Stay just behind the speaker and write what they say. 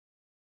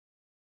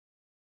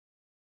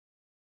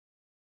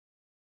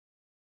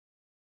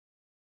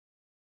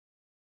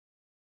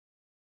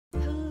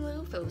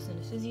fellow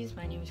Cinephizies,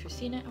 my name is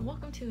Christina, and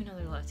welcome to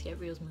another Let's Get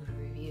Reelz movie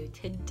review.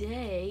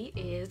 Today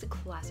is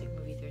Classic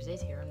Movie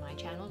Thursdays here on my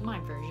channel, my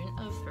version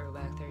of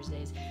Throwback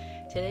Thursdays.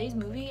 Today's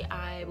movie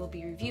I will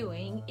be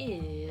reviewing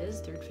is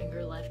Third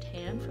Finger Left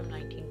Hand from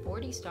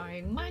 1940,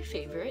 starring my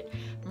favorite,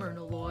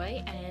 Myrna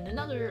Loy, and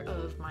another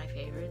of my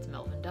favorites,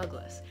 Melvyn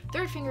Douglas.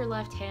 Third Finger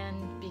Left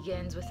Hand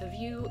begins with a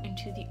view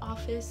into the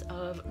office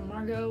of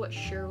Margot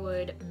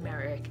Sherwood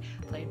Merrick,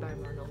 played by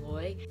Myrna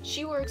Loy.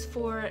 She works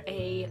for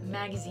a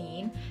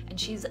magazine, and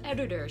she's the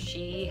editor.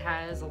 She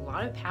has a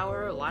lot of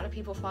power, a lot of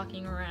people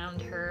flocking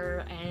around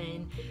her,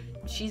 and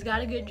she's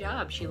got a good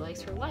job. She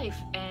likes her life,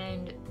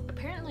 and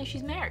apparently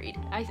she's married.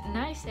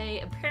 I say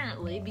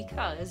apparently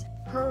because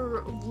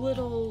her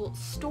little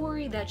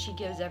story that she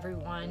gives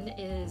everyone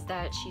is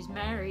that she's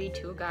married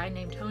to a guy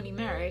named Tony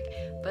Merrick,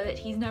 but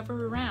he's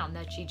never around,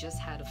 that she just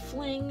had a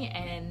fling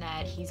and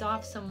that he's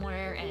off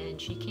somewhere and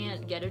she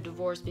can't get a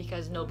divorce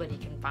because nobody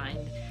can find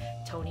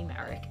Tony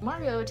Merrick.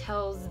 Margot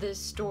tells this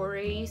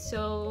story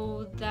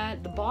so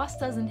that the boss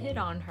doesn't hit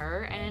on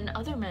her and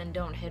other men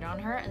don't hit on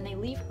her, and they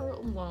leave her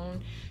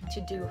alone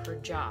to do her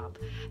job.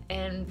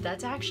 And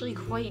that's actually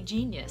quite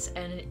genius,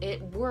 and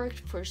it worked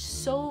for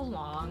so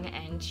long,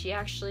 and she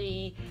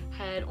actually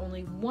had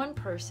only one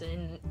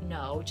person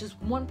know, just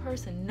one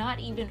person, not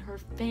even her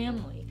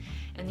family.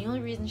 And the only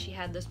reason she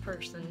had this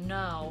person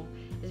know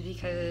is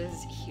because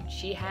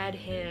she had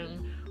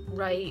him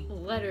write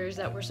letters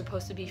that were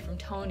supposed to be from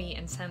Tony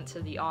and sent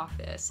to the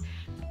office.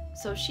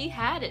 So she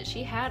had it.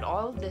 She had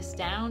all of this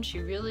down. She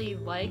really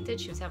liked it.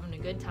 She was having a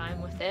good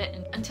time with it,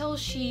 and until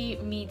she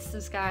meets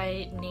this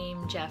guy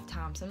named Jeff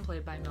Thompson,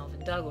 played by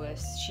Melvyn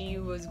Douglas. She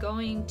was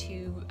going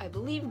to, I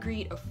believe,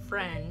 greet a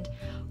friend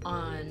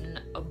on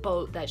a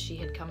boat that she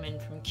had come in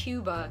from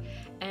Cuba,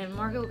 and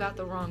Margot got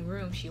the wrong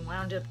room. She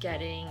wound up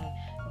getting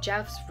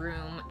Jeff's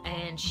room,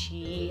 and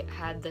she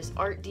had this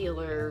art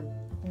dealer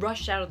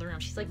rushed out of the room.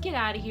 She's like, "Get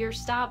out of here,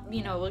 stop,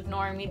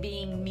 ignoring me,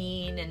 being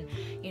mean,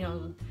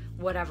 and,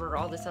 whatever,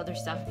 all this other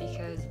stuff,"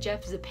 because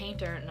Jeff is a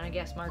painter, and I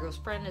guess Margot's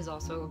friend is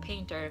also a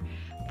painter.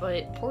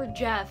 But poor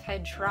Jeff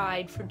had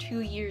tried for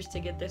 2 years to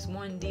get this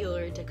one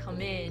dealer to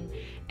come in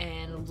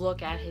and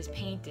look at his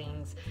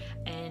paintings,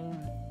 and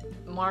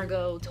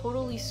Margot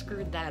totally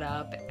screwed that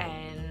up,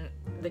 and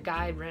the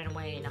guy ran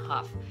away in a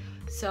huff.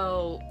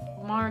 So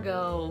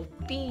Margot,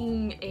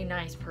 being a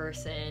nice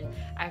person,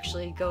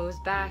 actually goes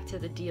back to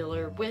the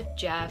dealer with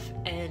Jeff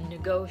and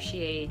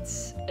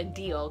negotiates a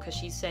deal, because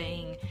she's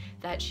saying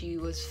that she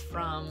was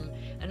from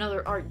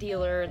another art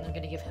dealer and they're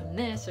gonna give him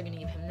this, they're gonna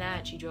give him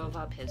that. She drove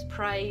up his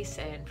price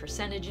and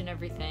percentage and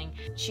everything.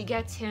 She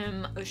gets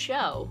him a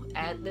show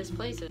at this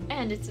place,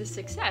 and it's a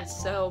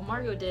success. So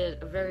Margot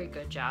did a very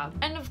good job.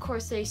 And of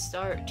course they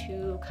start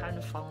to kind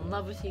of fall in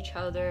love with each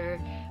other.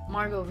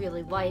 Margot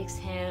really likes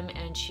him,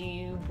 and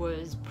she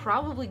was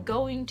probably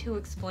going to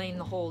explain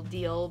the whole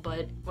deal,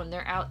 but when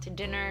they're out to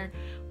dinner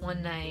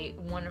one night,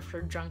 one of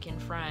her drunken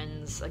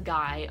friends,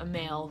 a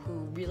male who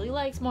really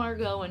likes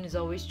Margot and is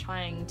always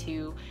trying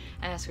to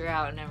ask her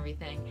out and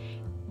everything,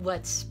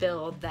 lets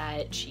spill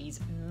that she's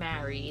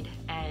married,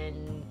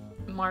 and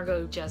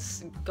Margot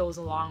just goes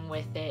along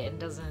with it and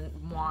doesn't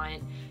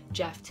want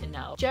Jeff to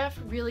know. Jeff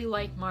really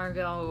liked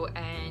Margot,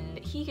 and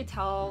he could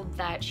tell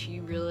that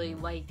she really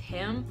liked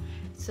him.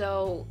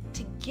 So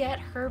to get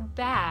her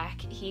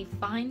back, he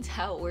finds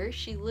out where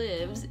she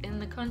lives in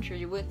the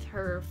country with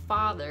her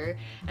father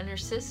and her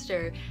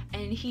sister,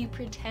 and he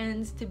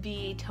pretends to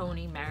be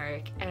Tony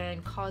Merrick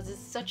and causes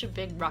such a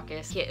big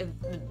ruckus. The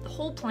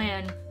whole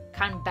plan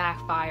kind of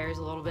backfires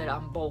a little bit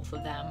on both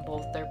of them,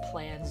 both their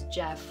plans.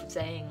 Jeff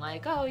saying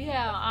like, "Oh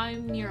yeah,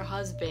 I'm your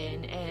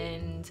husband,"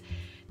 and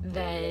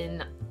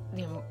then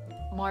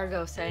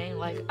Margot saying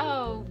like,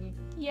 "Oh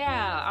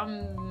yeah,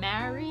 I'm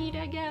married,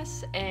 I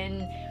guess."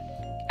 And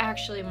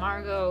actually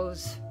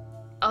Margot's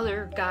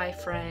other guy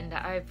friend,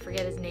 I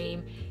forget his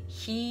name,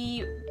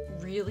 he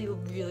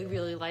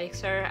really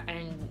likes her,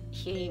 and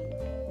he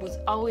was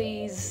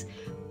always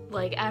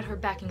like at her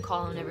beck and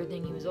call and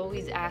everything. He was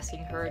always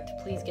asking her to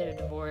please get a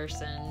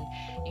divorce and,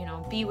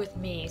 be with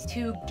me.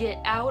 To get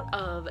out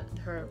of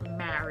her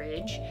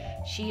marriage,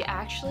 she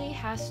actually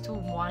has to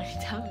want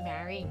to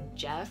marry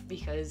Jeff,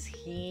 because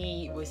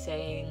he was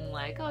saying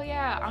like, "Oh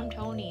yeah, I'm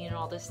Tony," and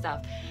all this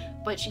stuff.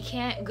 But she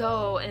can't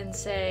go and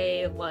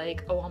say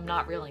like, "Oh, I'm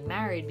not really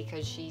married,"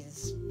 because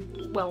she's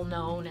well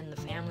known and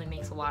the family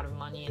makes a lot of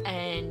money,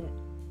 and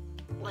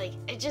like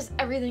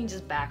everything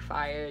just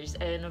backfires.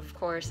 And of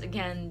course,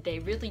 again, they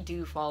really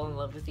do fall in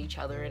love with each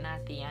other, and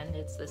at the end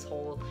it's this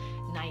whole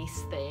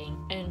nice thing,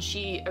 and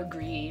she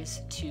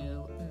agrees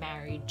to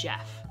marry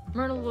Jeff.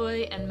 Myrna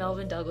Loy and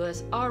Melvyn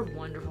Douglas are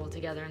wonderful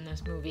together in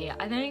this movie.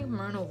 I think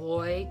Myrna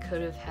Loy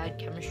could have had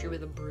chemistry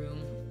with a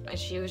broom.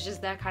 She was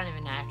just that kind of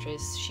an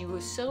actress. She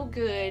was so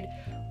good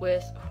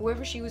with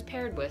whoever she was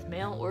paired with,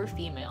 male or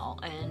female,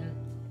 and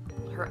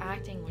her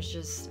acting was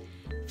just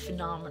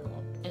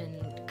phenomenal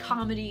and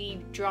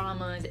comedy,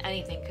 dramas,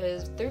 anything,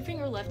 because Third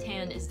Finger Left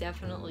Hand is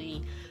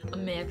definitely a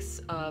mix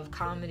of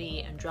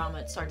comedy and drama.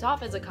 It starts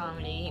off as a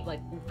comedy, like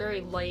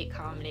very light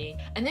comedy,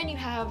 and then you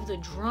have the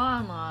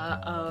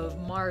drama of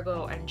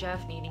Margot and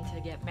Jeff needing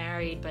to get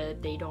married,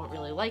 but they don't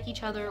really like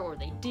each other, or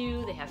they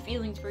do, they have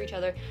feelings for each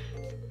other.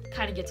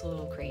 Kind of gets a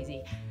little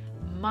crazy.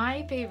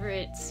 My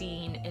favorite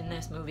scene in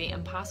this movie,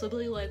 and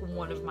possibly like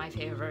one of my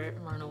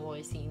favorite Myrna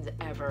Loy scenes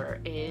ever,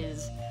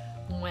 is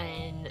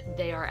when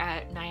they are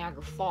at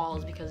Niagara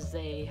Falls because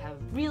they have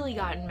really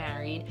gotten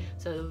married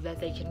so that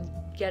they can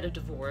get a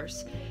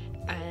divorce,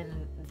 and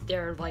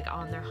they're like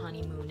on their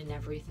honeymoon and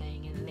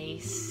everything, and they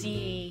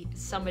see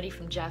somebody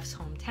from Jeff's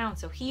hometown,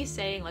 so he's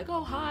saying like,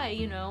 oh hi,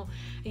 you know,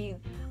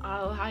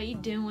 oh how you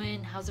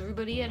doing, how's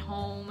everybody at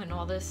home, and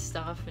all this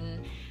stuff.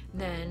 And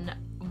then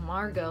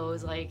Margot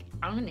is like,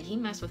 he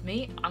messed with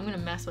me, I'm gonna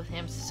mess with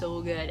him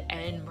so good.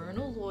 And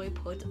Myrna Loy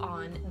puts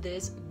on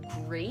this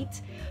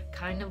great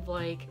kind of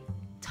like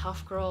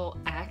tough girl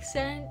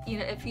accent. You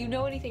know, if you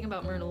know anything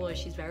about Myrna Loy,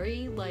 she's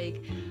very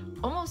like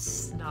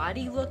almost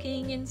snotty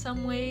looking in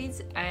some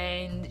ways,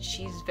 and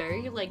she's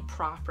very like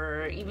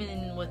proper,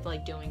 even with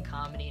like doing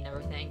comedy and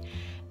everything.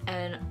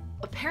 And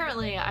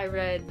apparently I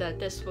read that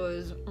this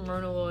was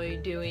Myrna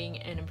Loy doing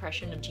an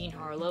impression of Jean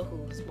Harlow,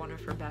 who's one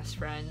of her best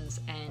friends,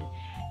 and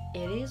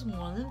it is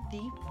one of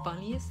the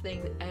funniest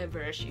things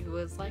ever. She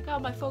was like, oh,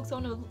 my folks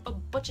own a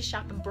butcher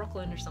shop in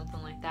Brooklyn or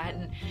something like that,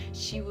 and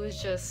she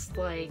was just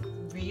like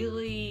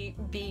really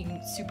being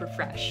super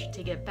fresh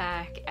to get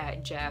back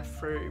at Jeff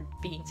for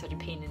being such a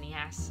pain in the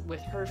ass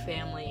with her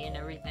family and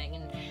everything.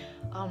 And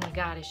oh my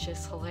god, it's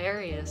just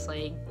hilarious.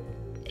 Like,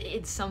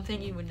 it's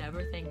something you would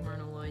never think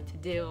Myrna Loy to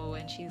do,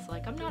 and she's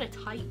like, I'm not a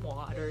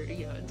tightwad, or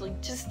you know, it's like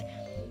just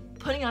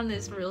putting on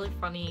this really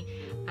funny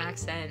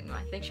accent.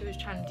 I think she was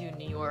trying to do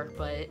New York,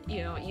 but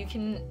you know, you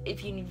can,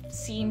 if you've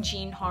seen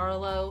Jean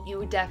Harlow, you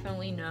would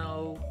definitely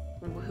know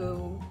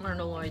who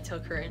Myrna Loy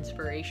took her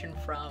inspiration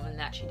from, and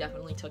that she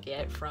definitely took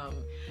it from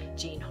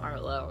Jean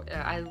Harlow.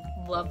 I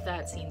love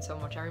that scene so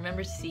much. I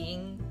remember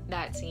seeing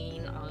that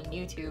scene on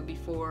YouTube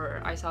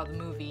before I saw the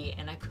movie,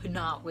 and I could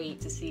not wait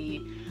to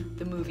see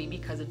the movie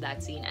because of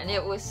that scene. And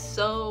it was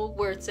so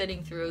worth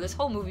sitting through. This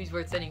whole movie's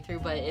worth sitting through,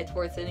 but it's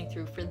worth sitting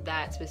through for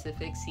that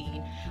specific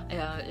scene.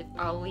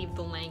 I'll leave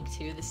the link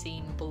to the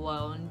scene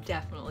below, and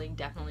definitely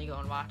go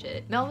and watch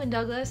it. Melvyn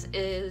Douglas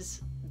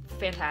is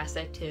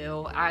fantastic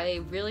too.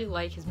 I really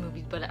like his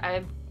movies, but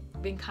I've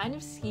been kind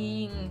of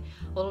seeing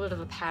a little bit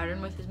of a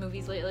pattern with his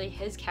movies lately.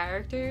 His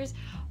characters,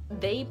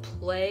 they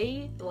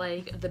play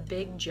like the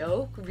big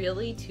joke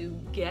really to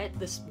get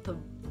the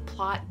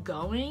plot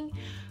going,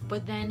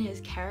 but then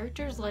his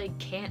characters like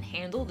can't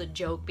handle the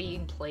joke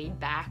being played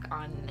back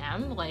on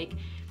them. Like,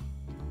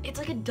 it's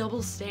like a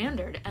double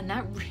standard, and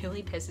that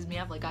really pisses me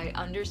off. Like, I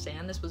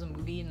understand this was a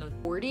movie in the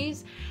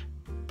 40s,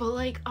 but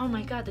like, oh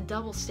my god, the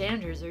double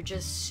standards are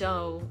just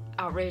so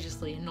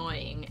outrageously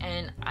annoying.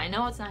 And I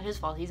know it's not his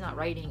fault, he's not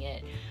writing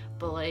it,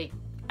 but like,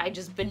 I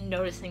just been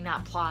noticing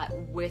that plot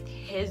with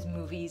his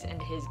movies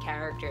and his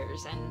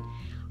characters, and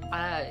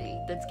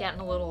that's getting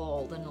a little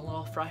old and a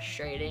little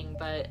frustrating.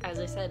 But as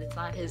I said, it's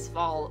not his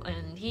fault,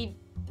 and he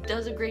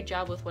does a great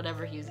job with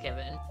whatever he's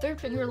given. Third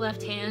Finger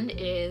Left Hand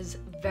is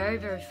very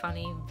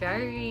funny,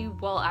 very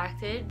well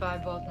acted by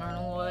both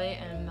Myrna Loy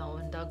and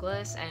Melvyn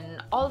Douglas,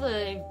 and all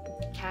the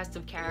cast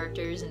of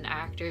characters and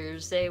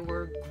actors, they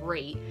were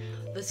great.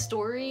 The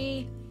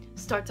story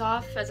starts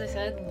off, as I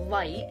said,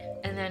 light,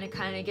 and then it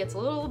kind of gets a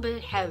little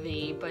bit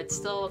heavy, but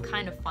still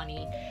kind of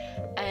funny.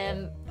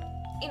 And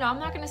you know, I'm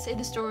not gonna say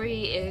the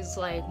story is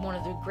like one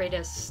of the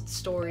greatest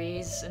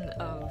stories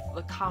of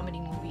a comedy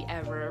movie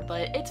ever,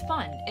 but it's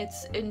fun.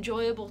 It's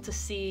enjoyable to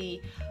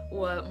see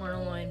what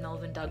Myrna Loy and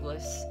Melvyn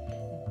Douglas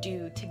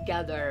do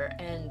together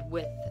and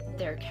with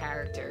their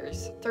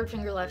characters. Third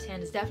Finger Left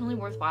Hand is definitely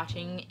worth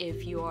watching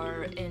if you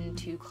are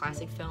into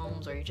classic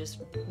films, or you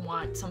just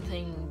want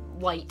something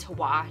light to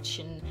watch,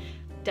 and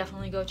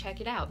definitely go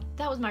check it out.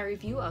 That was my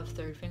review of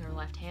Third Finger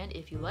Left Hand.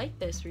 If you like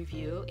this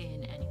review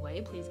in any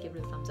way, please give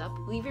it a thumbs up.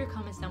 Leave your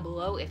comments down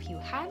below if you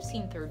have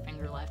seen Third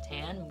Finger Left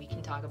Hand. We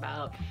can talk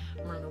about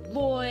Myrna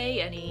Loy,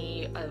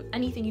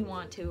 anything you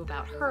want to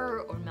about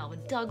her or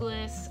Melvyn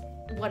Douglas,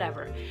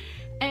 whatever.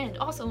 And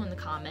also in the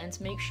comments,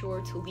 make sure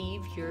to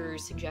leave your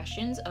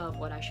suggestions of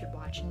what I should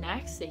watch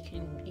next. They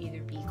can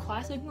either be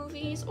classic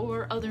movies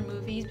or other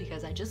movies,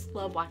 because I just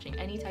love watching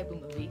any type of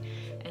movie.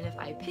 And if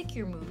I pick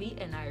your movie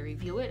and I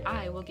review it,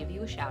 I will give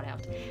you a shout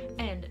out.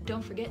 And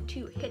don't forget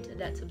to hit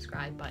that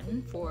subscribe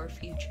button for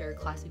future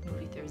Classic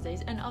Movie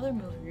Thursdays and other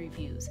movie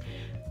reviews.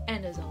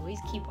 And as always,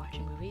 keep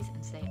watching movies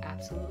and stay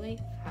absolutely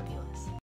fabulous.